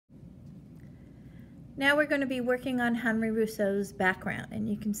Now we're going to be working on Henry Rousseau's background, and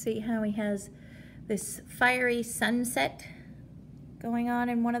you can see how he has this fiery sunset going on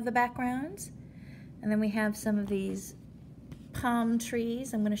in one of the backgrounds. And then we have some of these palm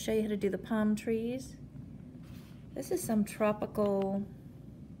trees. I'm going to show you how to do the palm trees. This is some tropical,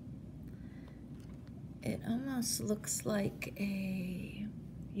 it almost looks like a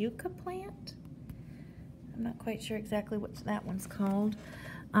yucca plant. I'm not quite sure exactly what that one's called.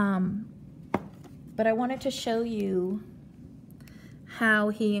 But I wanted to show you how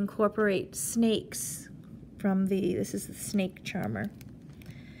he incorporates snakes from this is the snake charmer.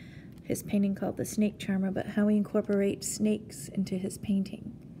 His painting called the snake charmer, but how he incorporates snakes into his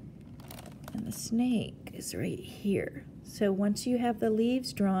painting. And the snake is right here. So once you have the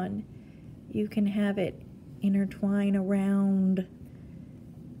leaves drawn, you can have it intertwine around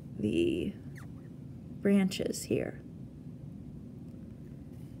the branches here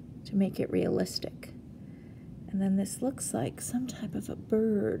to make it realistic. And then this looks like some type of a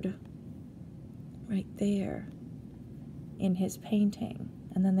bird right there in his painting.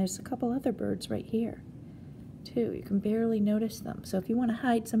 And then there's a couple other birds right here too. You can barely notice them. So if you want to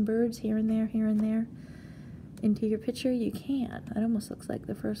hide some birds here and there into your picture, you can. That almost looks like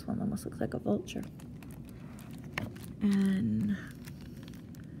the first one, almost looks like a vulture. And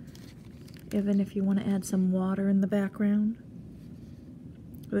even if you want to add some water in the background,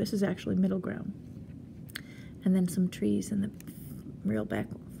 this is actually middle ground. And then some trees in the real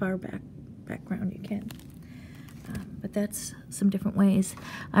far background you can. But that's some different ways.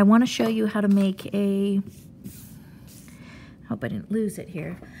 I want to show you how to make a, hope I didn't lose it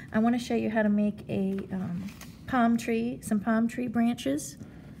here. I want to show you how to make a palm tree, some palm tree branches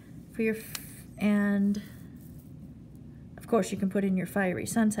for your, and of course you can put in your fiery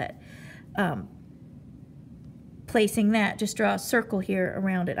sunset. Placing that, just draw a circle here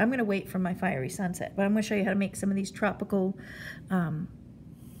around it. I'm going to wait for my fiery sunset, but I'm going to show you how to make some of these tropical,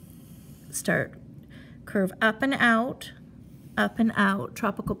 curve up and out,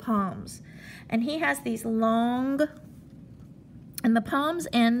 tropical palms. And he has these long, and the palms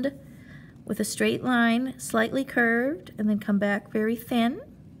end with a straight line, slightly curved, and then come back very thin.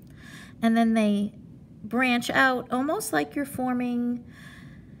 And then they branch out almost like you're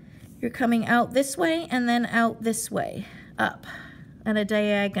coming out this way and then out this way, up at a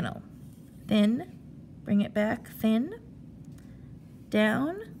diagonal. Thin, bring it back, thin,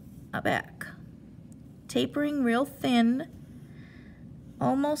 down, back. Tapering real thin,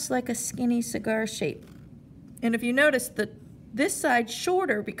 almost like a skinny cigar shape. And if you notice, this side's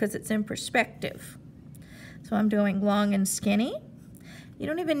shorter because it's in perspective. So I'm doing long and skinny. You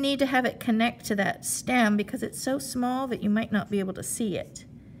don't even need to have it connect to that stem because it's so small that you might not be able to see it.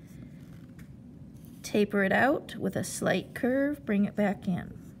 Taper it out with a slight curve, bring it back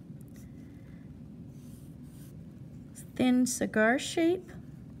in. Thin cigar shape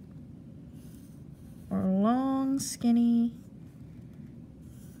or long skinny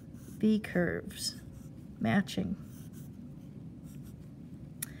V curves matching.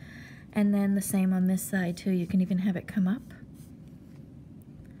 And then the same on this side too. You can even have it come up,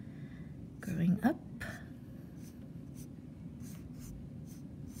 going up,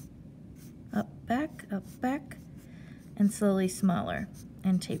 up, back, and slowly smaller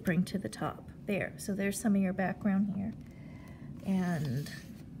and tapering to the top. There, so there's some of your background here. And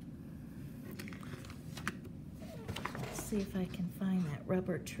let's see if I can find that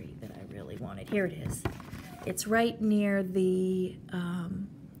rubber tree that I really wanted. Here it is. It's right near the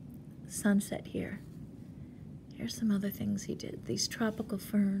sunset here. Here's some other things he did. These tropical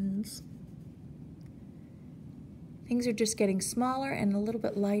ferns. Things are just getting smaller and a little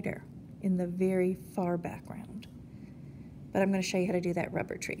bit lighter in the very far background. But I'm going to show you how to do that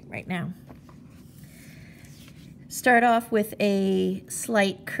rubber tree right now. Start off with a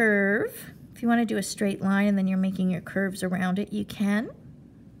slight curve. If you want to do a straight line and then you're making your curves around it, you can.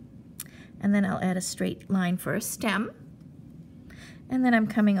 And then I'll add a straight line for a stem. And then I'm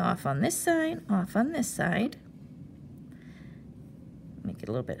coming off on this side, off on this side. Make it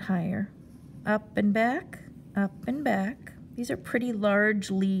a little bit higher. Up and back, up and back. These are pretty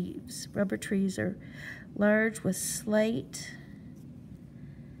large leaves. Rubber trees are large with slight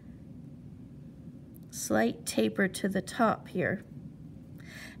taper to the top here.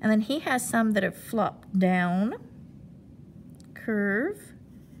 And then he has some that have flopped down, curve,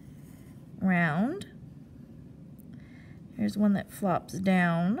 round. Here's one that flops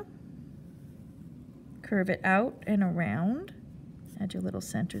down, curve it out and around. Add your little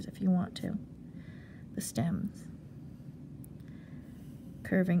centers if you want to. The stems.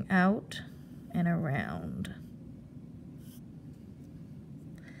 Curving out and around.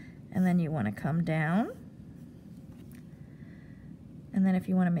 And then you want to come down. And then if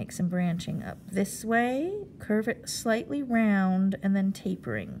you want to make some branching up this way, curve it slightly round and then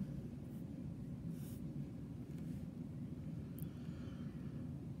tapering.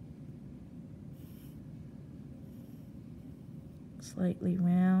 Slightly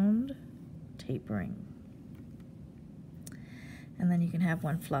round, tapering. And then you can have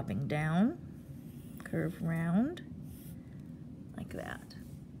one flopping down, curve round, like that.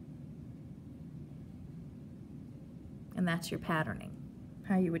 And that's your patterning,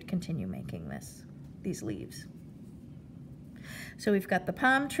 how you would continue making these leaves. So we've got the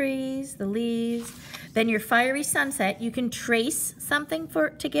palm trees, the leaves, then your fiery sunset. You can trace something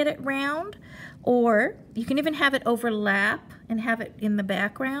to get it round, or you can even have it overlap and have it in the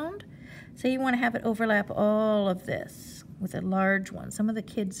background. So you want to have it overlap all of this with a large one. Some of the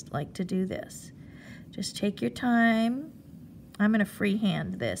kids like to do this. Just take your time. I'm going to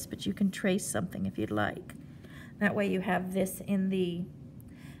freehand this, but you can trace something if you'd like. That way you have this in the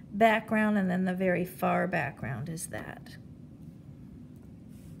background, and then the very far background is that.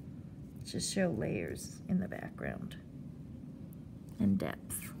 Just show layers in the background and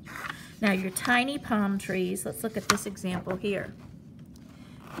depth. Now your tiny palm trees, let's look at this example here.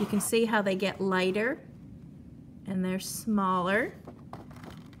 You can see how they get lighter and they're smaller.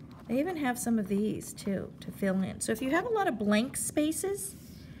 They even have some of these too to fill in. So if you have a lot of blank spaces,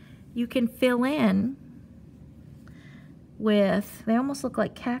 you can fill in with, they almost look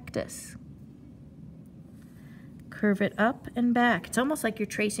like cactus. Curve it up and back. It's almost like you're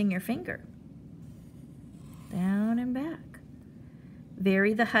tracing your finger. Down and back.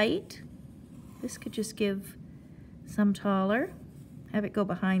 Vary the height. This could just give some taller. Have it go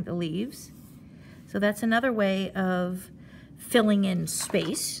behind the leaves. So that's another way of filling in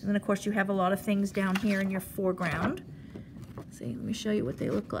space. And then of course you have a lot of things down here in your foreground. Let's see, let me show you what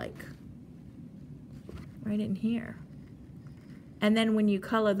they look like. Right in here. And then when you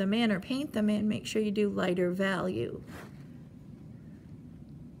color them in or paint them in, make sure you do lighter value.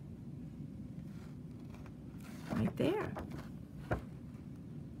 Right there.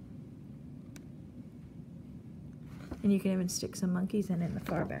 And you can even stick some monkeys in the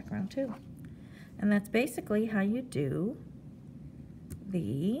far background too. And that's basically how you do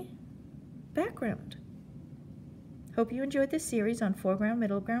the background. Hope you enjoyed this series on foreground,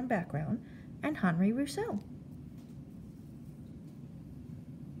 middle ground, background, and Henri Rousseau.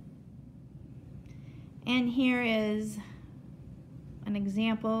 And here is an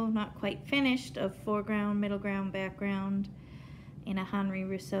example, not quite finished, of foreground, middle ground, background in a Henri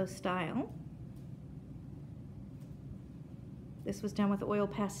Rousseau style. This was done with oil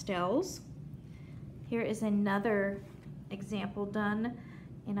pastels. Here is another example done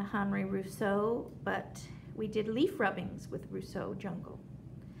in a Henri Rousseau, but we did leaf rubbings with Rousseau Jungle.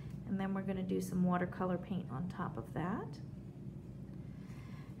 And then we're going to do some watercolor paint on top of that.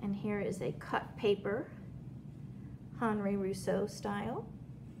 And here is a cut paper Henri Rousseau style,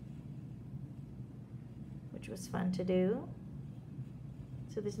 which was fun to do.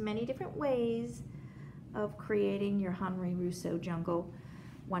 So there's many different ways of creating your Henri Rousseau jungle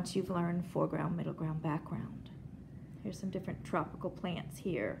once you've learned foreground, middle ground, background. Here's some different tropical plants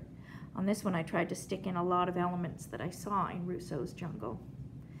here. On this one I tried to stick in a lot of elements that I saw in Rousseau's jungle.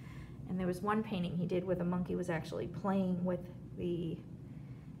 And there was one painting he did where the monkey was actually playing with the,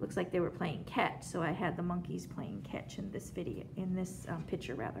 looks like they were playing catch, so I had the monkeys playing catch in this video, in this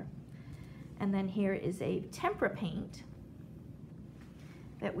picture rather. And then here is a tempera paint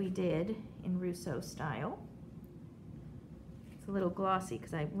that we did in Rousseau style. It's a little glossy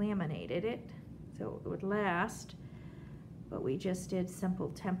because I laminated it so it would last, but we just did simple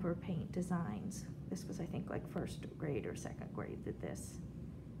tempera paint designs. This was, I think, like first grade or second grade did this.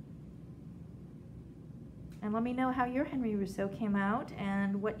 And let me know how your Henri Rousseau came out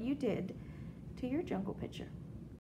and what you did to your jungle picture.